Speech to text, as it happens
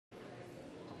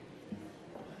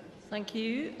Thank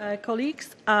you,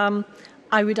 colleagues.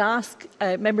 I would ask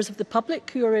members of the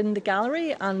public who are in the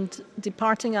gallery and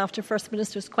departing after First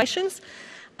Minister's questions,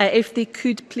 if they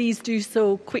could please do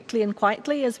so quickly and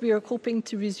quietly, as we are hoping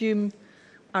to resume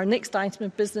our next item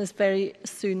of business very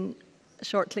soon,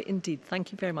 shortly indeed.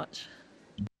 Thank you very much.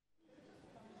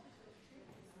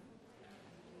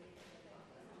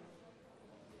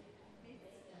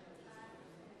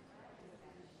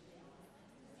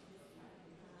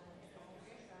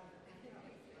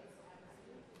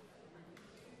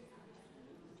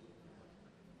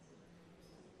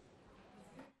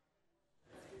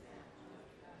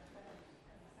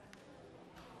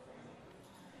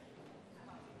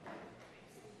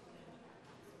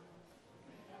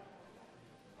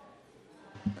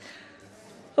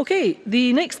 Okay,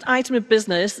 the next item of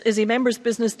business is a members'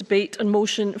 business debate on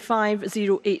motion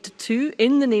 5082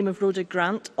 in the name of Rhoda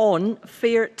Grant on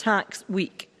Fair Tax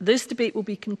Week. This debate will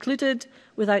be concluded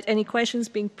without any questions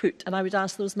being put, and I would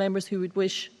ask those members who would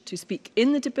wish to speak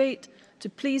in the debate to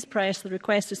please press the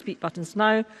request to speak buttons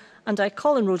now, and I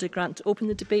call on Rhoda Grant to open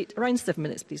the debate. Around 7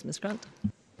 minutes, please, Ms Grant.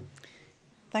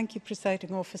 Thank you,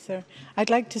 Presiding Officer.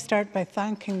 I'd like to start by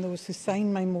thanking those who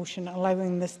signed my motion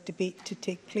allowing this debate to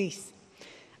take place.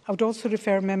 I would also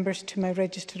refer members to my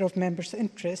register of members'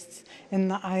 interests in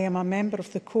that I am a member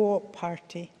of the Co-op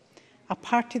Party, a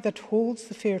party that holds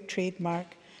the fair trade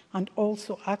mark and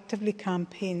also actively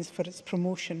campaigns for its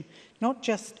promotion, not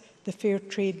just the fair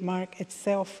trade mark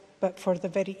itself, but for the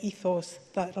very ethos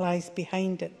that lies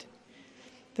behind it.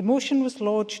 The motion was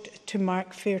lodged to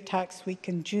mark Fair Tax Week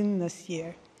in June this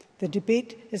year. The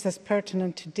debate is as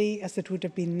pertinent today as it would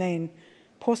have been then,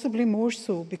 possibly more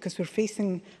so because we're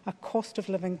facing a cost of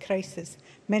living crisis.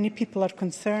 Many people are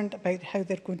concerned about how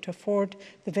they're going to afford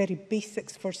the very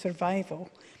basics for survival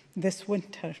this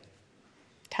winter.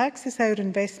 Tax is our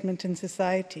investment in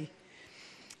society,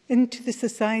 into the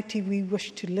society we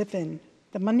wish to live in.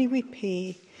 The money we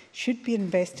pay should be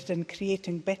invested in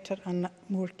creating better and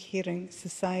more caring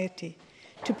society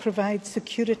to provide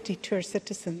security to our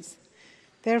citizens.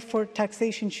 Therefore,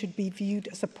 taxation should be viewed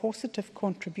as a positive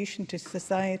contribution to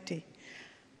society.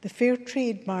 The Fair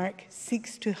Trade Mark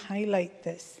seeks to highlight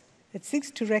this. It seeks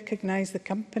to recognise the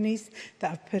companies that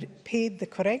have paid the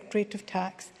correct rate of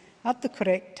tax at the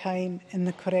correct time in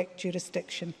the correct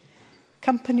jurisdiction.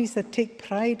 Companies that take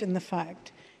pride in the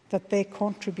fact that they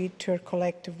contribute to our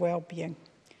collective well-being.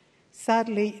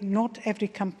 Sadly, not every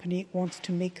company wants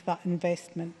to make that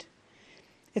investment.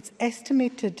 It's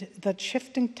estimated that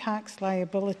shifting tax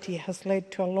liability has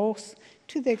led to a loss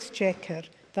to the Exchequer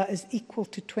that is equal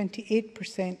to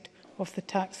 28% of the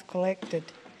tax collected.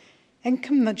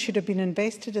 Income that should have been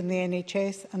invested in the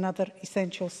NHS and other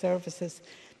essential services.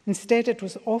 Instead, it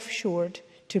was offshored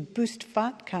to boost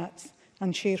fat cats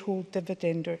and shareholders'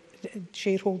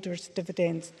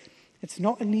 dividends. It's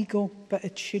not illegal, but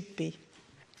it should be.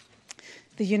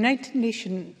 The United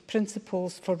Nations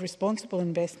Principles for Responsible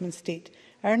Investment state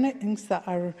earnings that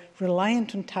are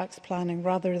reliant on tax planning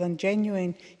rather than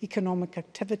genuine economic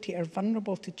activity are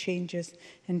vulnerable to changes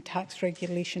in tax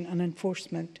regulation and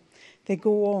enforcement. They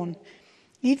go on.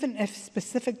 Even if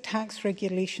specific tax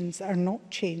regulations are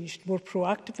not changed, more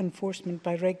proactive enforcement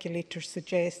by regulators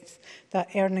suggests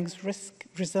that earnings risk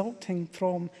resulting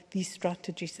from these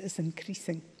strategies is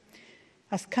increasing.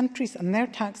 As countries and their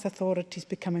tax authorities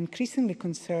become increasingly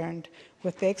concerned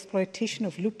with the exploitation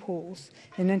of loopholes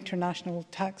in international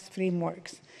tax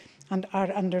frameworks and are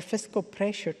under fiscal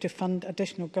pressure to fund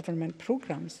additional government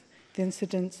programmes, the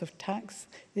incidence of tax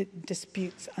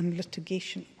disputes and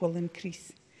litigation will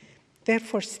increase.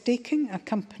 Therefore, staking a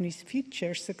company's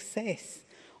future success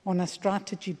on a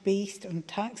strategy based on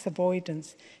tax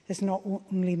avoidance is not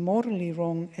only morally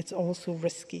wrong, it's also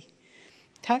risky.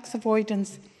 Tax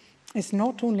avoidance is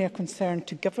not only a concern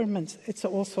to governments, it's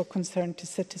also a concern to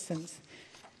citizens.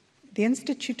 The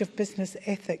Institute of Business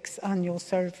Ethics annual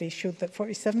survey showed that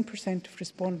 47% of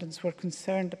respondents were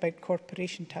concerned about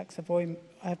corporation tax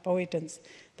avoidance.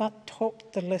 That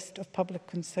topped the list of public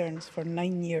concerns for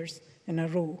 9 years in a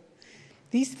row.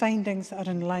 These findings are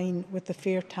in line with the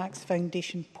Fair Tax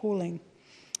Foundation polling.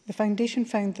 The Foundation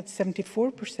found that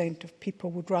 74% of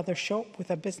people would rather shop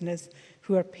with a business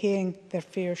who are paying their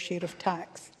fair share of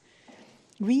tax.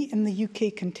 We in the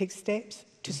UK can take steps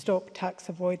to stop tax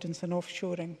avoidance and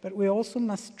offshoring, but we also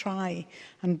must try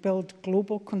and build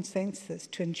global consensus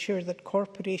to ensure that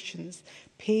corporations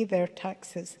pay their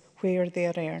taxes where they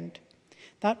are earned.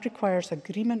 That requires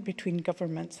agreement between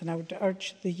governments, and I would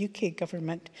urge the UK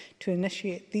government to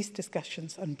initiate these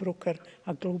discussions and broker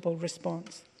a global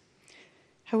response.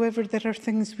 However, there are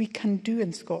things we can do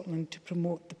in Scotland to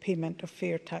promote the payment of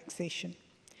fair taxation.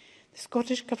 The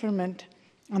Scottish Government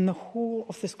and the whole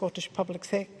of the Scottish public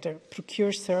sector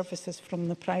procure services from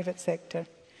the private sector.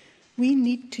 We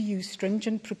need to use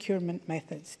stringent procurement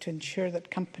methods to ensure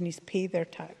that companies pay their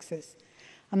taxes,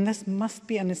 and this must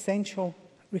be an essential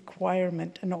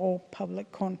requirement in all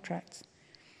public contracts.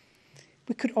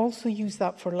 We could also use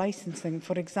that for licensing.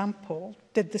 For example,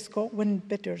 did the ScotWind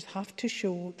bidders have to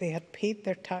show they had paid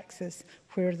their taxes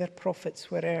where their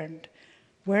profits were earned?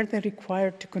 Were they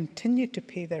required to continue to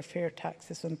pay their fair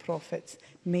taxes on profits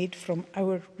made from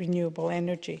our renewable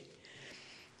energy?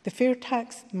 The fair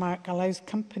tax mark allows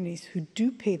companies who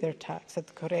do pay their tax at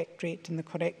the correct rate in the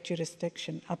correct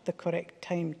jurisdiction at the correct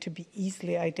time to be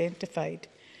easily identified.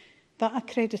 That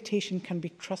accreditation can be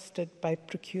trusted by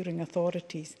procuring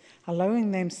authorities,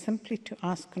 allowing them simply to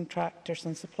ask contractors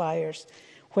and suppliers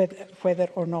whether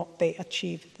or not they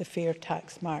achieve the fair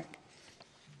tax mark.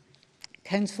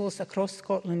 Councils across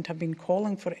Scotland have been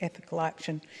calling for ethical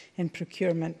action in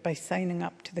procurement by signing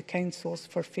up to the Councils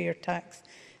for Fair Tax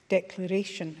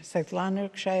Declaration. South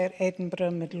Lanarkshire,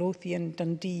 Edinburgh, Midlothian,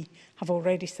 Dundee have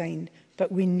already signed,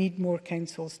 but we need more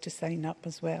councils to sign up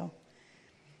as well.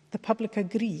 The public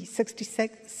agree.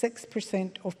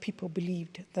 66% of people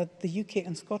believed that the UK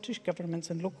and Scottish governments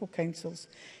and local councils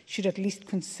should at least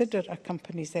consider a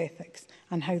company's ethics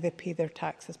and how they pay their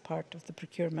tax as part of the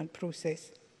procurement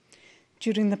process.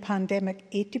 During the pandemic,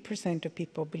 80% of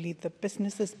people believed that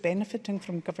businesses benefiting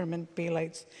from government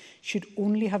bailouts should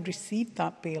only have received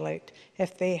that bailout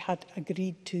if they had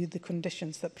agreed to the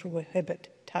conditions that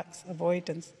prohibit tax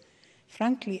avoidance.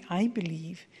 Frankly, I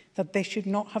believe that they should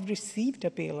not have received a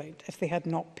bailout if they had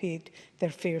not paid their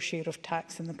fair share of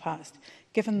tax in the past,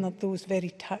 given that those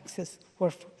very taxes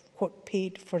were what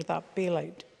paid for that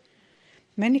bailout.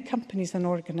 Many companies and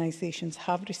organisations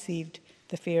have received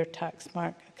the Fair Tax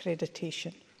Mark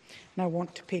accreditation, and I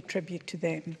want to pay tribute to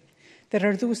them. There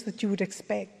are those that you would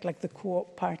expect, like the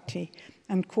Co-op Party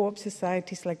and co-op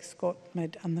societies like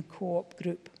ScotMid and the Co-op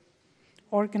Group,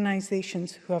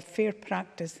 organisations who have fair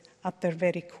practice at their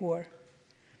very core.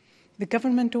 The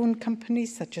government-owned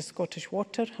companies such as Scottish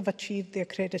Water have achieved the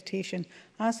accreditation,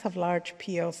 as have large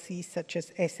PLCs such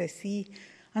as SSE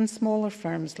and smaller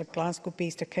firms like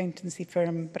Glasgow-based accountancy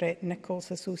firm Brett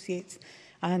Nichols Associates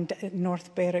and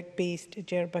North Berwick-based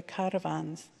Gerba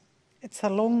Caravans. It's a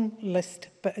long list,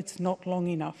 but it's not long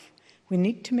enough. We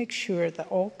need to make sure that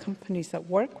all companies that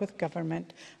work with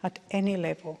government at any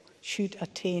level should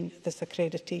attain this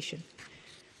accreditation.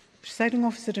 Presiding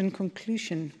Officer, in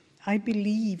conclusion, I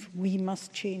believe we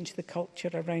must change the culture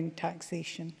around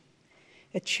taxation.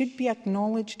 It should be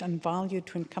acknowledged and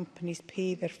valued when companies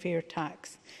pay their fair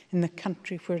tax in the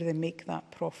country where they make that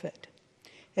profit.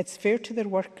 It's fair to their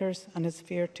workers and it's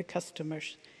fair to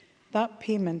customers. That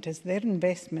payment is their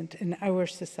investment in our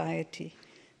society.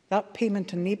 That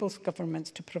payment enables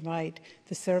governments to provide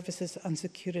the services and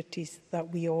securities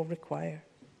that we all require.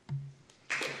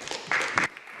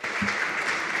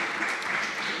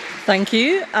 Thank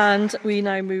you. And we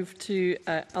now move to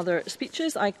other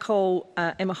speeches. I call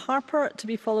Emma Harper to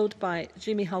be followed by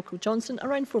Jamie Halcrow-Johnson.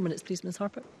 Around 4 minutes, please, Ms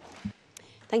Harper.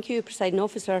 Thank you, Presiding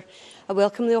Officer. I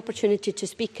welcome the opportunity to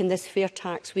speak in this Fair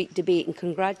Tax Week debate and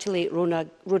congratulate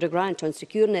Rhoda Grant on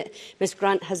securing it. Ms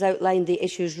Grant has outlined the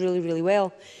issues really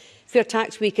well. Fair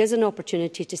Tax Week is an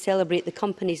opportunity to celebrate the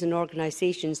companies and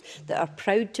organisations that are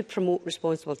proud to promote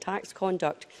responsible tax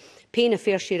conduct. Paying a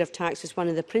fair share of tax is one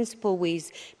of the principal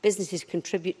ways businesses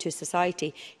contribute to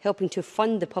society, helping to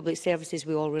fund the public services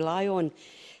we all rely on.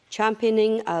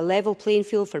 Championing a level playing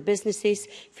field for businesses,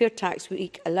 Fair Tax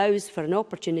Week allows for an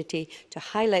opportunity to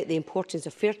highlight the importance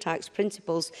of fair tax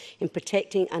principles in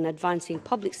protecting and advancing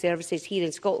public services here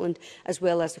in Scotland as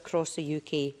well as across the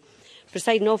UK.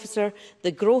 Presiding Officer,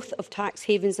 the growth of tax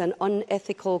havens and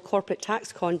unethical corporate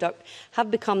tax conduct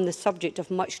have become the subject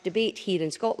of much debate here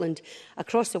in Scotland,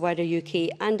 across the wider UK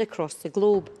and across the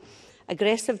globe.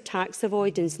 Aggressive tax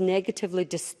avoidance negatively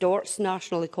distorts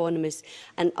national economies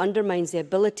and undermines the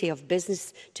ability of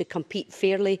business to compete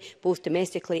fairly, both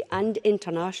domestically and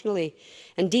internationally.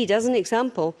 Indeed, as an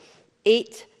example,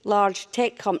 8 large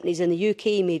tech companies in the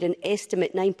UK made an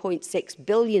estimate £9.6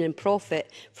 billion in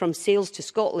profit from sales to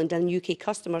Scotland and UK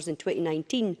customers in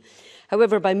 2019.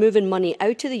 However, by moving money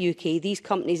out of the UK, these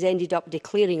companies ended up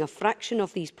declaring a fraction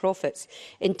of these profits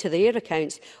into their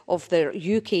accounts of their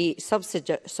UK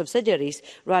subsidiaries,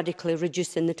 radically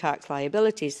reducing the tax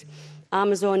liabilities.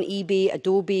 Amazon, eBay,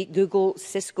 Adobe, Google,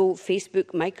 Cisco, Facebook,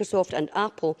 Microsoft and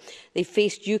Apple, they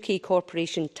faced UK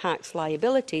corporation tax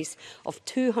liabilities of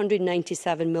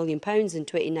 £297 million in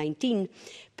 2019,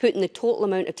 putting the total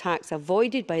amount of tax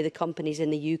avoided by the companies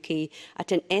in the UK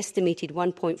at an estimated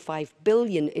 £1.5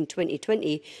 billion in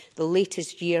 2020, the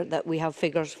latest year that we have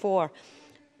figures for.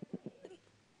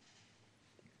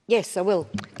 Yes, I will.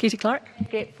 Katie Clark.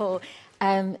 Grateful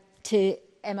to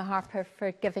Emma Harper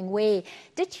for giving way.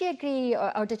 Did you agree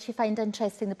or did you find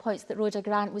interesting the points that Rhoda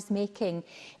Grant was making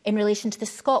in relation to the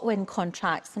ScotWind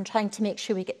contracts and trying to make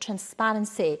sure we get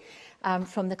transparency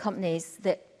from the companies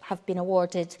that have been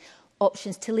awarded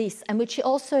options to lease? And would you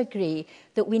also agree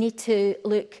that we need to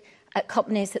look at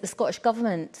companies that the Scottish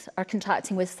Government are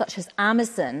contracting with, such as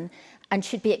Amazon, and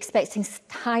should be expecting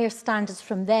higher standards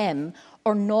from them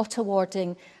or not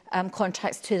awarding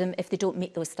contracts to them if they don't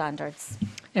meet those standards?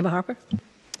 Emma Harper.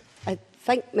 I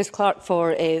thank Ms Clark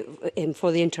for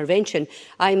the intervention.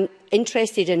 I'm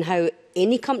interested in how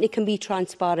any company can be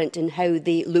transparent in how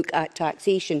they look at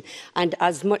taxation, and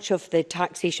as much of the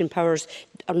taxation powers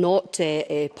are not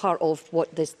part of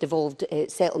what this devolved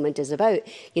settlement is about,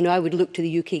 you know, I would look to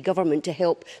the UK Government to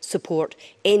help support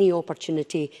any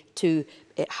opportunity to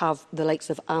have the likes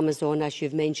of Amazon, as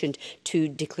you've mentioned, to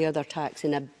declare their tax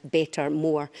in a better,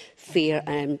 more fair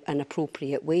and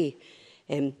appropriate way.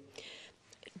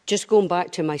 Just going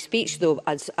back to my speech, though,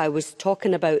 as I was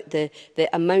talking about the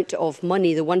amount of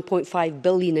money, the £1.5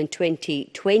 billion in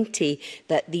 2020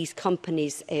 that these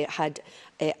companies had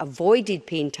avoided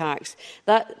paying tax,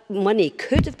 that money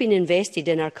could have been invested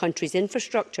in our country's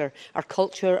infrastructure, our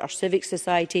culture, our civic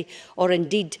society, or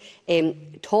indeed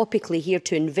topically here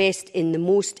to invest in the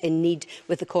most in need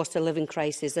with the cost of living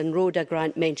crisis. And Rhoda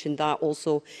Grant mentioned that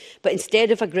also. But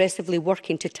instead of aggressively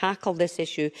working to tackle this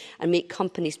issue and make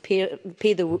companies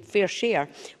pay the fair share,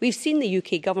 we've seen the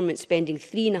UK Government spending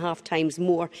 3.5 times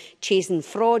more chasing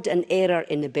fraud and error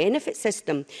in the benefit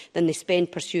system than they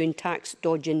spend pursuing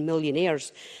tax-dodging millionaires.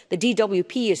 The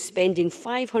DWP is spending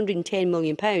 £510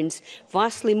 million,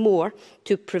 vastly more,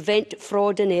 to prevent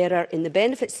fraud and error in the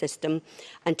benefit system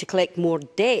and to collect more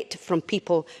debt from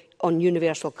people on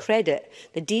universal credit.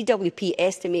 The DWP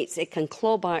estimates it can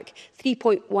claw back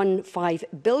 £3.15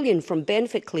 billion from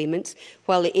benefit claimants,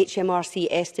 while the HMRC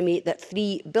estimate that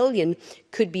 £3 billion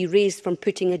could be raised from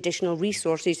putting additional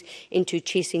resources into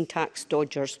chasing tax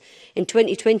dodgers. In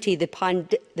 2020,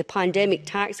 the pandemic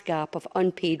tax gap of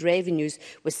unpaid revenues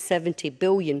was £70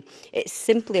 billion. It's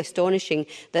simply astonishing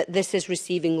that this is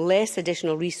receiving less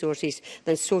additional resources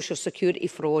than social security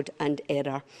fraud and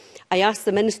error. I asked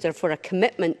the Minister for a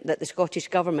commitment that the Scottish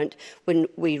Government, when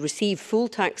we receive full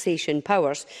taxation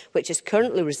powers, which is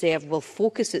currently reserved, will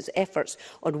focus its efforts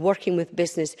on working with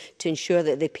business to ensure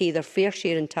that they pay their fair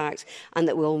share in tax and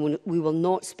that we will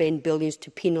not spend billions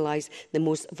to penalise the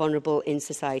most vulnerable in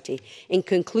society. In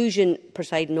conclusion,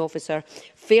 Presiding Officer,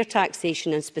 fair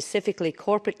taxation and specifically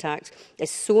corporate tax is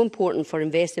so important for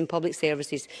investing in public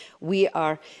services. We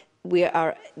are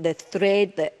the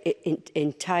thread that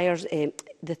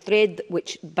the thread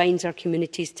which binds our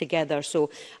communities together. So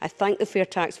I thank the Fair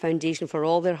Tax Foundation for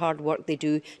all their hard work they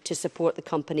do to support the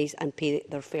companies and pay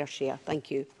their fair share. Thank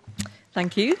you.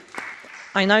 Thank you.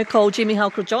 I now call Jamie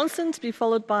Halcrow-Johnson to be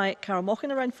followed by Carol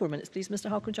Mochan. Around 4 minutes, please, Mr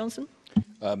Halcrow-Johnson.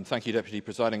 Thank you, Deputy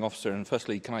Presiding Officer. And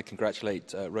firstly, can I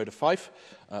congratulate Rhoda Grant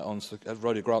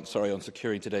on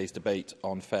securing today's debate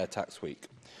on Fair Tax Week.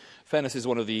 Fairness is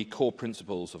one of the core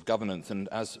principles of governance, and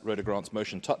as Rhoda Grant's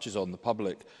motion touches on, the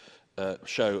public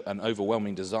show an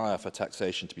overwhelming desire for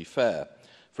taxation to be fair,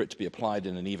 for it to be applied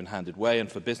in an even-handed way,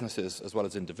 and for businesses as well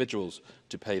as individuals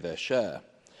to pay their share.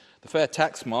 The Fair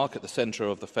Tax Mark, at the centre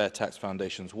of the Fair Tax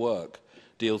Foundation's work,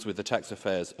 deals with the tax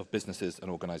affairs of businesses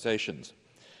and organisations.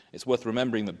 It's worth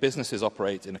remembering that businesses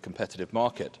operate in a competitive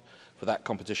market. For that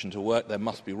competition to work, there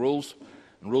must be rules,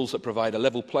 and rules that provide a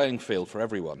level playing field for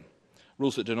everyone.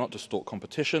 Rules that do not distort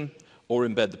competition or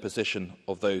embed the position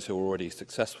of those who are already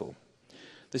successful.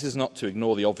 This is not to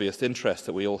ignore the obvious interest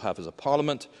that we all have as a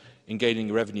Parliament in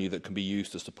gaining revenue that can be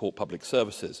used to support public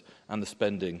services and the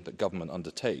spending that government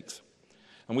undertakes.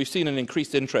 And we've seen an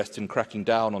increased interest in cracking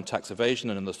down on tax evasion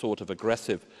and in the sort of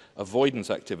aggressive avoidance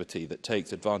activity that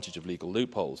takes advantage of legal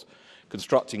loopholes,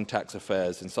 constructing tax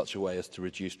affairs in such a way as to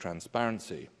reduce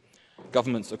transparency.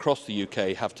 Governments across the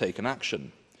UK have taken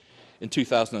action. In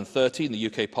 2013, the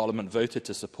UK Parliament voted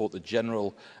to support the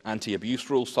General Anti-Abuse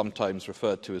Rule, sometimes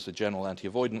referred to as the General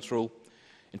Anti-Avoidance Rule.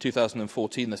 In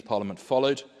 2014, this Parliament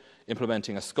followed,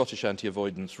 implementing a Scottish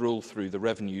anti-avoidance rule through the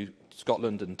Revenue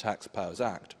Scotland and Tax Powers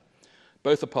Act.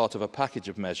 Both are part of a package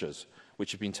of measures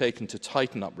which have been taken to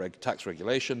tighten up tax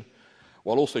regulation,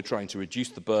 while also trying to reduce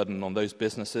the burden on those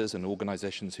businesses and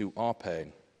organisations who are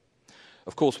paying.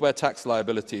 Of course, where tax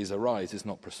liabilities arise is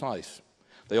not precise.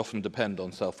 They often depend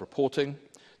on self-reporting.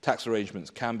 Tax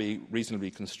arrangements can be reasonably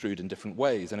construed in different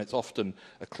ways, and it's often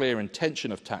a clear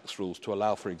intention of tax rules to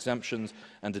allow for exemptions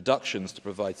and deductions to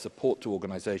provide support to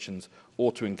organisations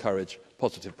or to encourage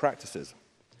positive practices.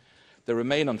 There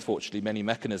remain, unfortunately, many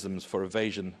mechanisms for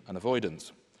evasion and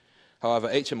avoidance. However,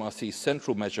 HMRC's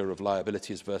central measure of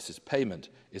liabilities versus payment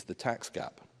is the tax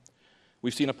gap.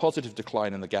 We've seen a positive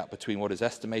decline in the gap between what is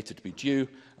estimated to be due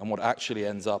and what actually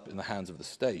ends up in the hands of the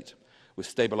state, with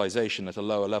stabilisation at a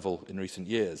lower level in recent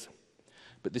years.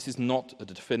 But this is not a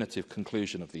definitive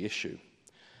conclusion of the issue.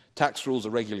 Tax rules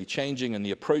are regularly changing, and the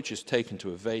approaches taken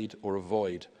to evade or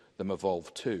avoid them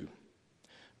evolve too.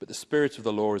 But the spirit of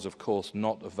the law is, of course,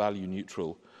 not a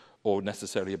value-neutral or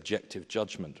necessarily objective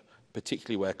judgment,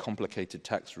 particularly where complicated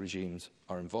tax regimes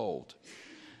are involved.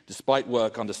 Despite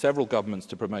work under several governments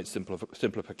to promote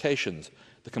simplifications,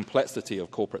 the complexity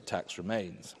of corporate tax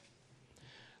remains.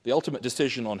 The ultimate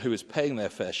decision on who is paying their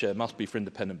fair share must be for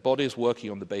independent bodies working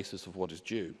on the basis of what is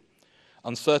due.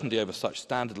 Uncertainty over such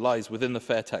standard lies within the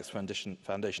Fair Tax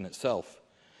Foundation itself.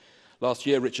 Last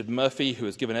year, Richard Murphy, who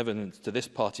has given evidence to this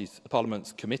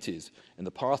Parliament's committees in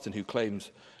the past and who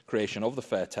claims creation of the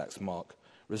fair tax mark,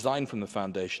 resigned from the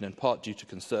foundation in part due to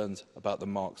concerns about the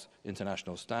mark's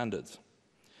international standards.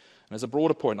 And as a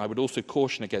broader point, I would also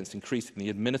caution against increasing the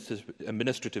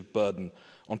administrative burden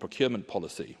on procurement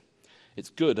policy. It's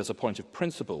good as a point of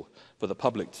principle for the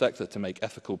public sector to make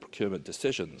ethical procurement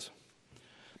decisions.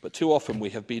 But too often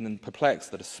we have been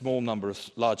perplexed that a small number of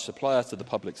large suppliers to the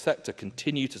public sector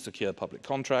continue to secure public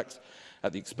contracts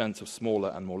at the expense of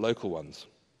smaller and more local ones.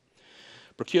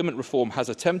 Procurement reform has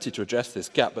attempted to address this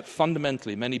gap, but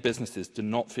fundamentally many businesses do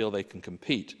not feel they can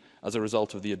compete as a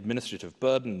result of the administrative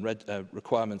burden and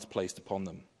requirements placed upon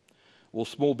them. While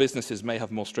small businesses may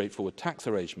have more straightforward tax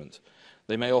arrangements,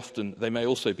 they may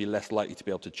also be less likely to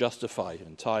be able to justify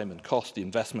in time and cost the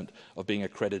investment of being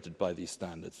accredited by these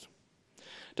standards.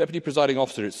 Deputy Presiding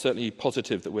Officer, it's certainly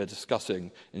positive that we're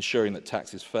discussing ensuring that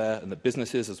tax is fair and that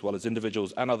businesses, as well as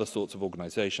individuals and other sorts of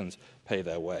organisations, pay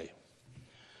their way.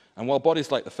 And while bodies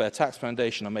like the Fair Tax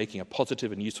Foundation are making a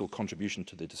positive and useful contribution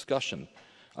to the discussion,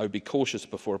 I would be cautious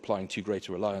before applying too great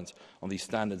a reliance on these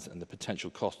standards and the potential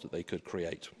cost that they could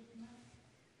create.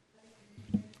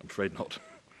 I'm afraid not.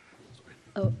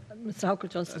 Oh, Mr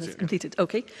Halker-Johnson has completed.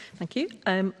 Okay, thank you.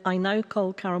 I now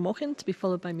call Carol Mochan to be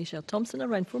followed by Michelle Thompson.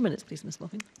 Around 4 minutes, please, Ms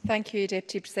Mochan. Thank you,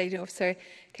 Deputy Presiding Officer.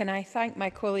 Can I thank my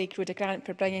colleague Rhoda Grant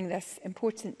for bringing this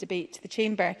important debate to the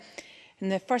Chamber. In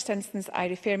the first instance, I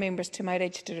refer members to my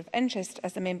register of interest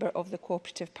as a member of the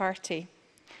Cooperative Party.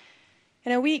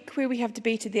 In a week where we have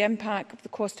debated the impact of the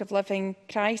cost of living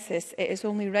crisis, it is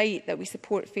only right that we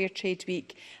support Fair Trade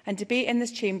Week and debate in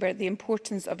this chamber the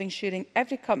importance of ensuring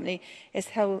every company is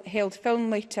held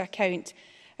firmly to account,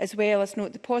 as well as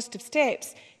note the positive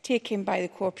steps taken by the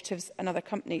cooperatives and other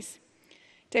companies.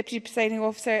 Deputy Presiding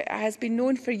Officer, it has been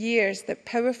known for years that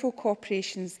powerful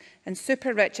corporations and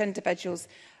super-rich individuals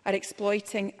are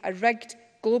exploiting a rigged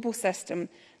global system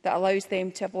that allows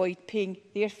them to avoid paying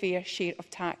their fair share of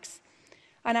tax.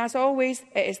 And as always,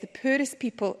 it is the poorest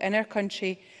people in our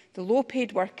country, the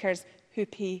low-paid workers, who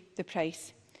pay the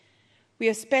price. We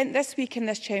have spent this week in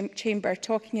this chamber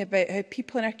talking about how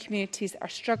people in our communities are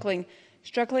struggling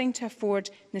to afford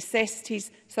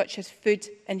necessities such as food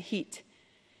and heat.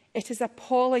 It is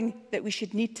appalling that we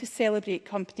should need to celebrate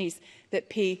companies that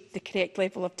pay the correct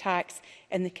level of tax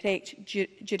in the correct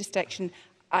jurisdiction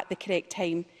at the correct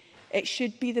time. It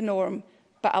should be the norm,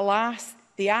 but alas,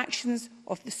 the actions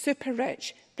of the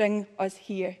super-rich bring us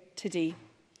here today.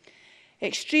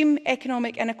 Extreme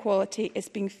economic inequality is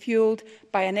being fuelled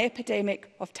by an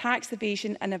epidemic of tax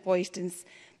evasion and avoidance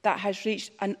that has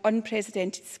reached an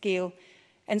unprecedented scale.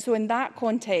 And so in that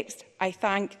context, I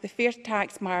thank the Fair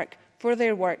Tax Mark for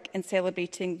their work in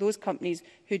celebrating those companies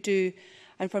who do,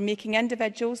 and for making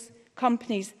individuals,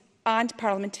 companies and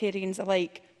parliamentarians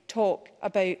alike talk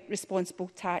about responsible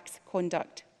tax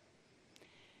conduct.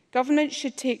 Government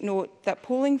should take note that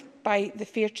polling by the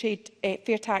Fair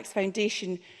Tax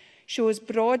Foundation shows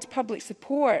broad public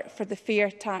support for the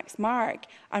Fair Tax Mark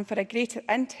and for a greater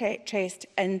interest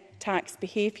in tax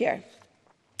behaviour.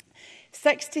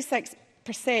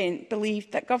 66%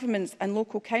 believe that governments and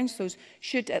local councils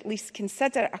should at least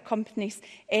consider a company's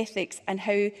ethics and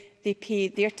how they pay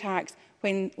their tax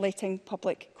when letting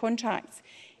public contracts.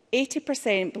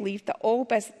 80% believe that all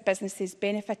businesses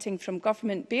benefiting from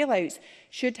government bailouts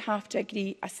should have to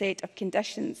agree a set of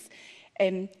conditions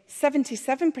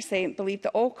 77% believe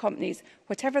that all companies,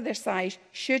 whatever their size,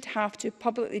 should have to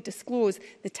publicly disclose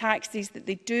the taxes that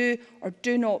they do or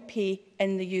do not pay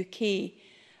in the UK.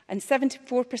 And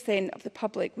 74% of the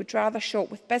public would rather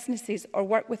shop with businesses or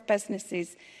work with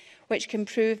businesses which can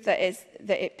prove that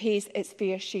it pays its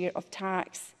fair share of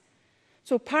tax.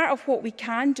 So part of what we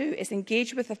can do is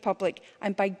engage with the public,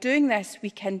 and by doing this we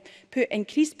can put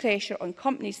increased pressure on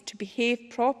companies to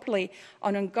behave properly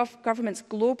and on governments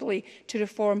globally to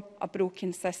reform a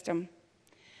broken system.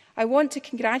 I want to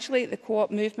congratulate the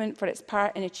Co-op movement for its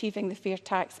part in achieving the fair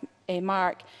tax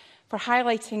mark, for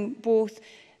highlighting both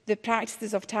the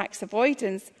practices of tax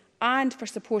avoidance and for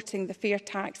supporting the Fair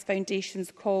Tax Foundation's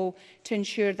call to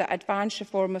ensure that advanced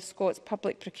reform of Scots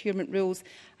public procurement rules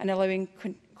and allowing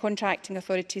contracting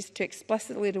authorities to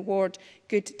explicitly reward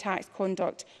good tax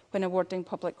conduct when awarding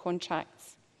public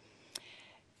contracts.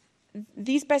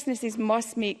 These businesses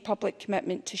must make public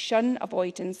commitment to shun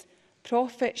avoidance,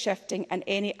 profit shifting and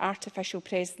any artificial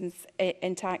presence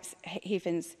in tax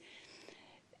havens,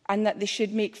 and that they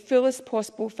should make fullest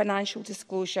possible financial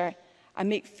disclosure and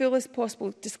make fullest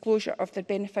possible disclosure of their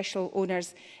beneficial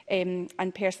owners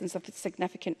and persons of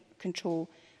significant control.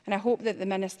 And I hope that the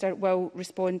Minister will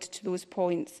respond to those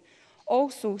points.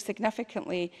 Also,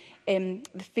 significantly,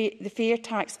 the Fair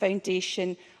Tax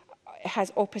Foundation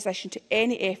has opposition to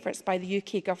any efforts by the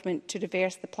UK Government to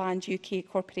reverse the planned UK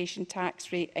corporation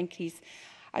tax rate increase,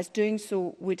 as doing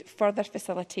so would further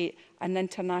facilitate an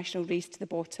international race to the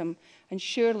bottom. And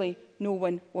surely no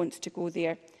one wants to go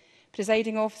there.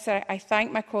 Presiding Officer, I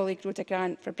thank my colleague Rhoda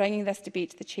Grant for bringing this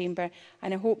debate to the Chamber,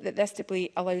 and I hope that this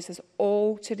debate allows us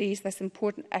all to raise this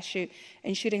important issue,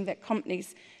 ensuring that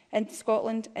companies in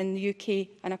Scotland, in the UK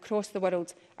and across the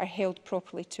world are held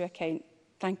properly to account.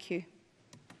 Thank you.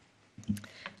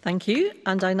 Thank you.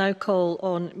 And I now call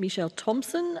on Michelle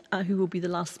Thompson, who will be the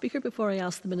last speaker before I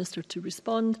ask the Minister to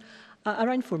respond.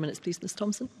 Around 4 minutes, please, Ms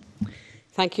Thompson.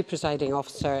 Thank you, Presiding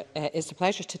Officer. It's a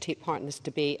pleasure to take part in this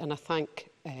debate, and I thank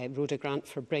Rhoda Grant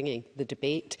for bringing the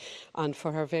debate and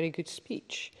for her very good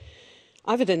speech.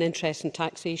 I've had an interest in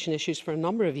taxation issues for a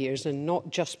number of years, and not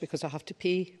just because I have to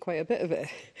pay quite a bit of it.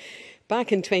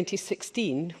 Back in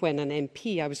 2016, when an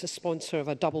MP, I was a sponsor of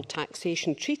a double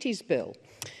taxation treaties bill.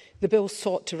 The bill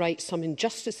sought to right some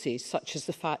injustices, such as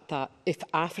the fact that if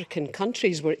African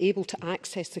countries were able to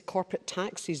access the corporate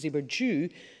taxes they were due,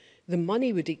 the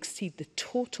money would exceed the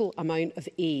total amount of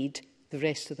aid the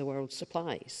rest of the world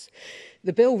supplies.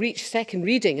 The bill reached second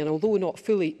reading, and although not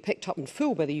fully picked up in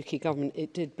full by the UK Government,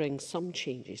 it did bring some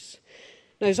changes.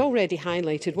 Now, as already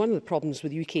highlighted, one of the problems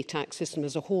with the UK tax system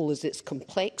as a whole is its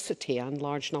complexity and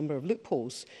large number of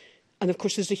loopholes. And of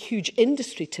course, there's a huge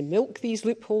industry to milk these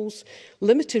loopholes,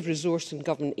 limited resource in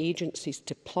government agencies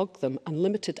to plug them, and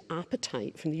limited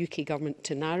appetite from the UK Government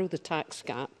to narrow the tax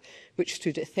gap, which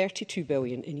stood at £32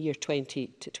 billion in year 20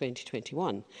 to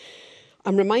 2021.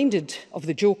 I'm reminded of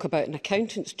the joke about an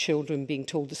accountant's children being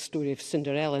told the story of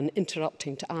Cinderella and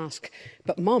interrupting to ask,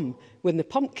 but Mum, when the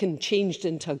pumpkin changed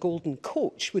into a golden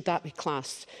coach, would that be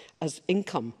classed as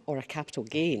income or a capital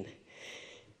gain?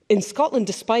 In Scotland,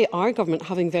 despite our government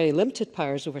having very limited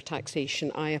powers over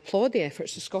taxation, I applaud the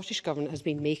efforts the Scottish Government has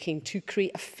been making to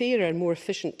create a fairer and more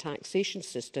efficient taxation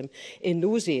system in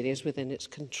those areas within its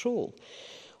control.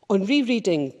 On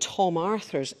rereading Tom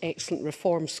Arthur's excellent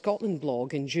Reform Scotland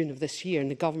blog in June of this year in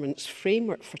the Government's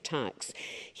framework for tax,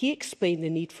 he explained the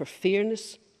need for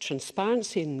fairness,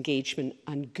 transparency and engagement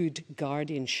and good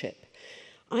guardianship.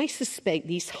 I suspect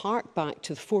these hark back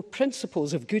to the 4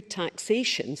 principles of good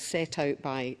taxation set out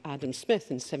by Adam Smith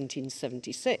in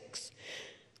 1776.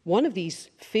 One of these,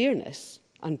 fairness,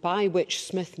 and by which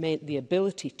Smith meant the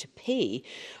ability to pay,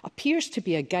 appears to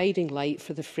be a guiding light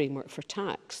for the framework for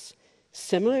tax.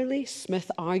 Similarly,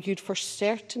 Smith argued for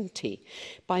certainty,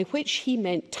 by which he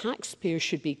meant taxpayers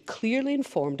should be clearly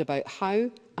informed about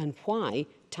how and why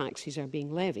taxes are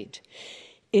being levied.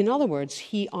 In other words,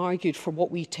 he argued for what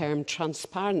we term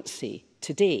transparency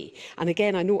today. And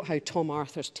again, I note how Tom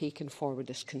Arthur's taken forward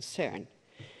this concern.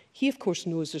 He, of course,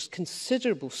 knows there's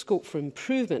considerable scope for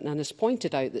improvement and has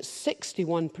pointed out that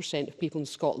 61% of people in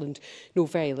Scotland know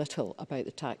very little about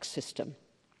the tax system.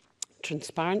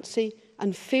 Transparency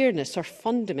and fairness are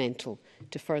fundamental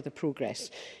to further progress.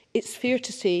 It's fair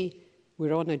to say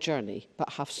we're on a journey,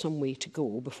 but have some way to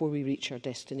go before we reach our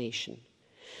destination.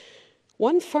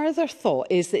 One further thought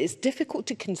is that it's difficult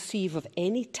to conceive of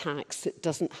any tax that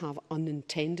doesn't have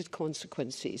unintended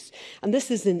consequences. And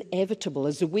this is inevitable,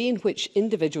 as the way in which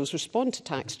individuals respond to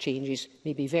tax changes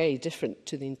may be very different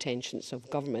to the intentions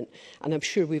of government. And I'm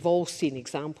sure we've all seen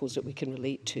examples that we can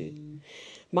relate to.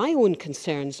 My own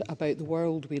concerns about the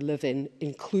world we live in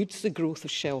includes the growth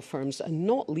of shell firms and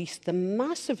not least the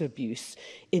massive abuse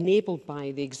enabled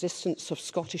by the existence of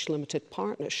Scottish limited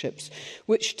partnerships,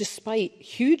 which despite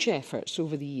huge efforts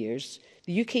over the years,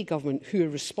 the UK Government, who are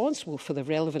responsible for the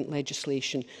relevant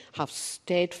legislation, have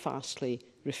steadfastly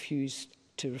refused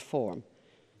to reform.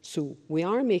 So we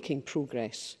are making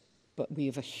progress, but we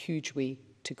have a huge way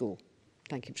to go.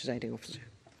 Thank you, Presiding Officer.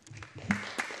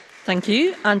 Thank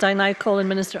you. And I now call on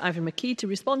Minister Ivan McKee to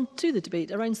respond to the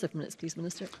debate. Around 7 minutes, please,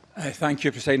 Minister. Thank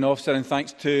you, Presiding Officer, and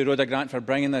thanks to Rhoda Grant for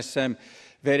bringing this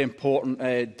very important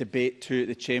debate to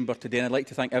the Chamber today. And I'd like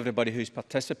to thank everybody who's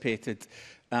participated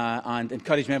and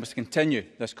encourage members to continue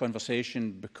this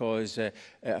conversation because it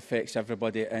affects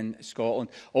everybody in Scotland.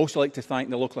 Also like to thank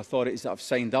the local authorities that have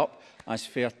signed up as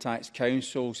Fair Tax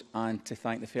Councils and to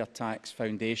thank the Fair Tax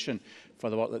Foundation for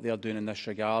the work that they are doing in this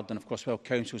regard. And of course, while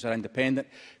councils are independent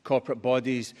corporate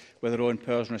bodies with their own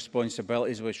powers and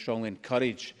responsibilities, we strongly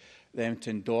encourage them to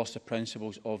endorse the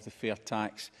principles of the Fair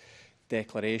Tax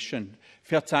Declaration.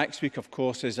 Fair Tax Week, of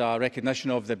course, is a recognition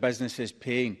of the businesses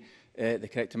paying the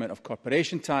correct amount of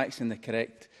corporation tax in the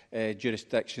correct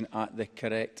jurisdiction at the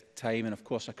correct time. And of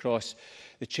course, across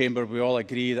the Chamber, we all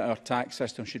agree that our tax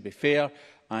system should be fair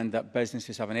and that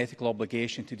businesses have an ethical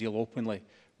obligation to deal openly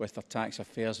with their tax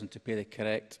affairs and to pay the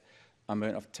correct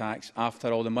amount of tax.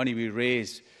 After all, the money we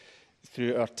raise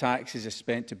through our taxes is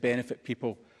spent to benefit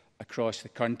people across the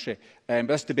country. But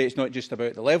this debate is not just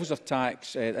about the levels of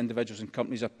tax individuals and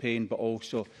companies are paying, but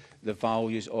also the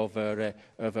values of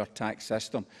our tax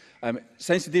system.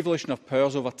 Since the devolution of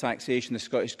powers over taxation, the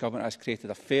Scottish Government has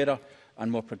created a fairer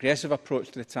and more progressive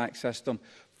approach to the tax system,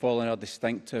 following our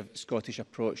distinctive Scottish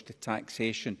approach to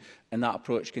taxation. And that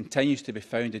approach continues to be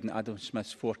founded in Adam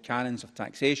Smith's 4 canons of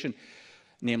taxation,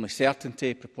 namely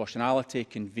certainty, proportionality,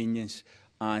 convenience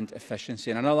and efficiency.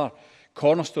 And another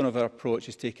cornerstone of our approach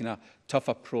is taking a tough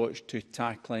approach to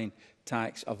tackling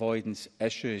tax avoidance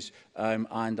issues.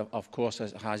 And of course,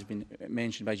 as has been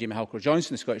mentioned by Jamie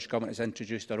Halcrow-Johnson, the Scottish Government has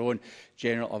introduced their own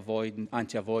General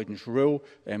Anti-Avoidance Rule,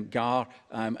 GAR,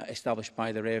 established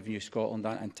by the Revenue Scotland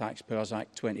and Tax Powers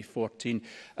Act 2014.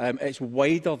 It's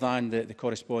wider than the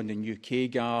corresponding UK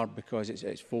GAR because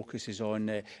its focus is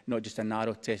on not just a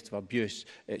narrow test of abuse,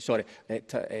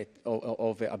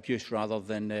 of abuse rather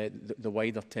than the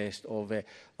wider test of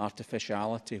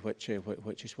artificiality, which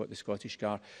is what the Scottish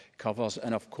GAR covers.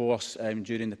 And of course,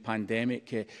 during the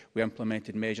pandemic, we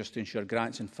implemented measures to ensure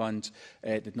grants and funds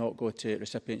did not go to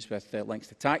recipients with links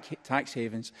to tax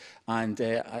havens. And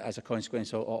as a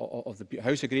consequence of the Butte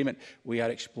House Agreement, we are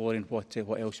exploring what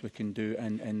else we can do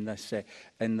in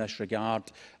this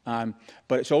regard.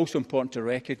 But it's also important to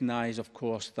recognise, of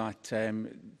course, that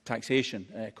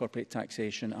taxation, corporate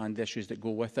taxation and the issues that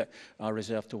go with it are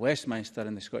reserved to Westminster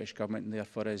and the Scottish Government, and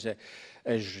therefore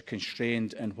is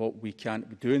constrained in what we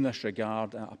can do in this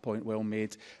regard. A point well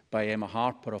made by Emma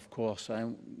Harper, of course.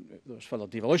 There was further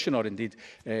devolution, or indeed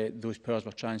those powers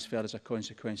were transferred as a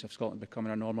consequence of Scotland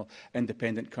becoming a normal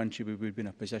independent country. We would be in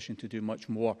a position to do much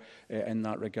more in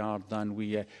that regard than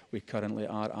we currently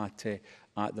are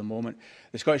at the moment.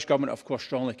 The Scottish Government, of course,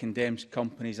 strongly condemns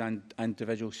companies and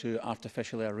individuals who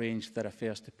artificially arrange their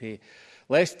affairs to pay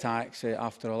less tax.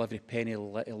 After all, every penny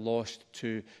lost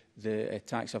to the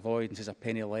tax avoidance is a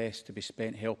penny less to be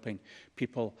spent helping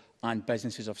people and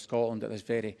businesses of Scotland at this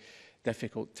very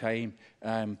difficult time.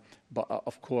 But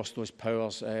of course, those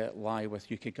powers lie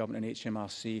with UK Government and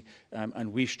HMRC,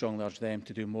 and we strongly urge them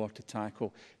to do more to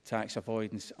tackle tax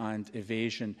avoidance and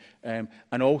evasion.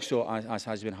 And also, as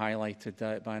has been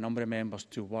highlighted by a number of members,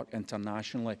 to work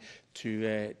internationally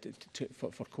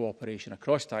for cooperation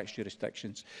across tax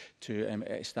jurisdictions to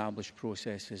establish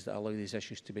processes that allow these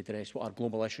issues to be addressed, what are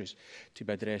global issues, to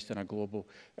be addressed in a global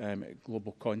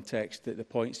context. The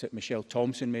points that Michelle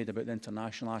Thompson made about the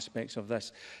international aspects of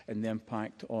this and the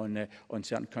impact on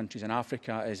certain countries in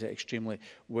Africa is extremely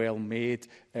well made,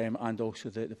 and also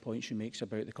the point she makes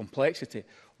about the complexity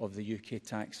of the UK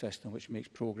tax system, which makes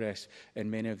progress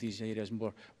in many of these areas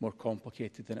more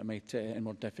complicated than it might and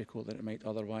more difficult than it might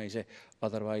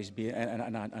otherwise be.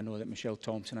 And I know that Michelle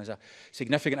Thompson has a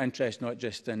significant interest not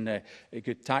just in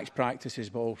good tax practices,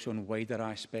 but also in wider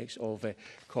aspects of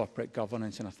corporate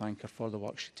governance, and I thank her for the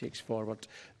work she takes forward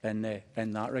in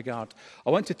that regard.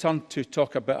 I want to turn to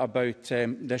talk a bit about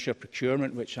the issue of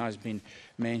procurement, which has been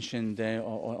mentioned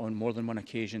on more than one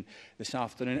occasion this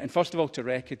afternoon. And first of all, to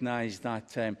recognise that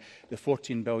the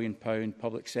 £14 billion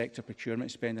public sector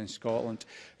procurement spend in Scotland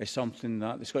is something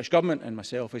that the Scottish Government and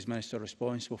myself as Minister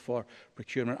responsible for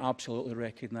procurement absolutely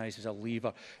recognise as a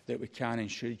lever that we can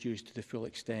and should use to the full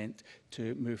extent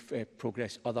to move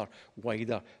progress other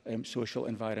wider social,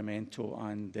 environmental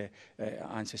and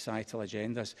societal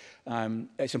agendas.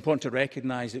 It's important to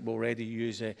recognise that we already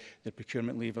use the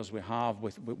procurement levers we have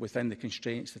within the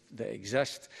constraints that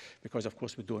exist, because of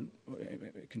course we don't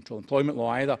control employment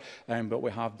law either, but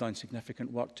we have done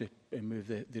significant work to move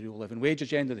the real living wage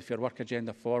agenda, the fair work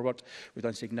agenda forward. We've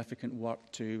done significant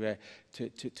work to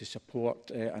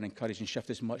support and encourage and shift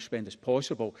as much spend as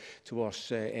possible towards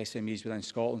SMEs within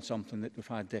Scotland, something that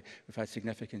we've had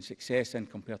significant success in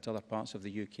compared to other parts of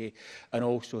the UK, and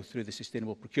also through the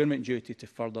sustainable procurement duty to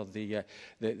further the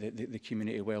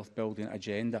community wealth building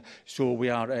agenda. So we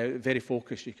are very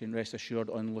focused, you can rest assured,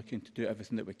 on looking to do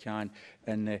everything that we can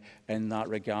in that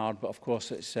regard. But of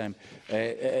course it's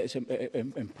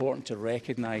important to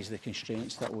recognise the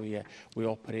constraints that we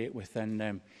operate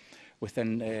within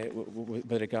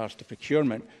with regards to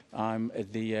procurement.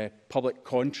 The Public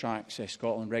Contracts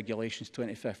Scotland Regulations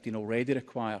 2015 already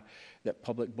require that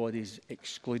public bodies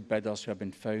exclude bidders who have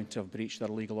been found to have breached their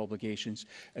legal obligations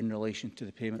in relation to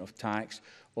the payment of tax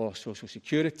or social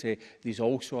security. These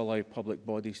also allow public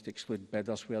bodies to exclude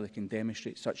bidders where they can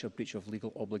demonstrate such a breach of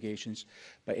legal obligations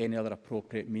by any other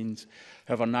appropriate means.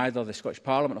 However, neither the Scottish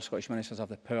Parliament or Scottish Ministers have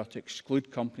the power to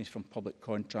exclude companies from public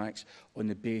contracts on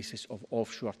the basis of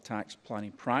offshore tax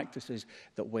planning practices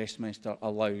that Westminster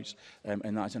allows.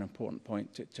 And that is an important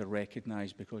point to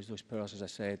recognise, because those powers, as I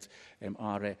said,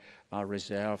 are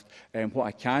reserved. What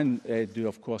I can do,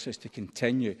 of course, is to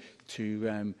continue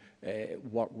to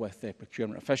work with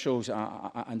procurement officials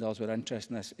and others who are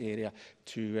interested in this area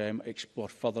to explore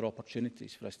further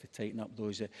opportunities for us to tighten up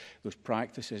those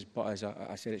practices. But as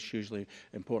I said, it's hugely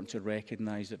important to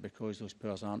recognise that because those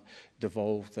powers aren't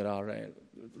devolved, there are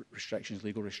restrictions,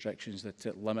 legal restrictions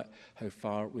that limit how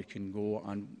far we can go,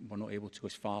 and we're not able to go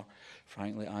as far,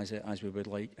 frankly, as we would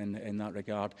like in that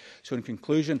regard. So in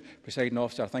conclusion, Presiding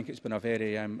Officer, I think it's been a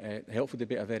very helpful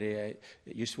debate, a very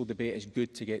useful debate. It's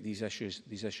good to get these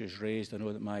issues raised. I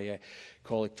know that my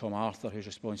colleague Tom Arthur, whose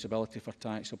responsibility for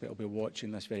tax, will be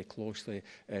watching this very closely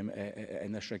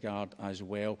in this regard as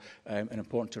well. And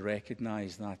important to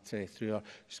recognise that through our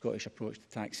Scottish approach to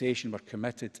taxation, we're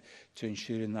committed to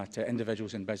ensuring that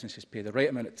individuals and businesses pay the right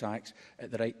amount of tax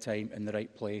at the right time in the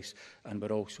right place. And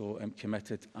we're also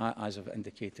committed, as I've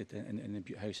indicated in the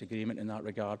Butte House Agreement in that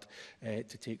regard,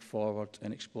 to take forward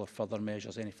and explore further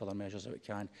measures, any further measures that we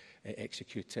can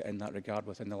execute in that regard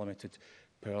within the limited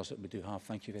powers that we do have.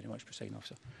 Thank you very much, Presiding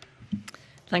Officer.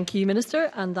 Thank you,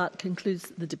 Minister. And that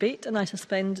concludes the debate. And I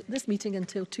suspend this meeting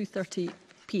until 2:30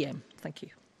 p.m. Thank you.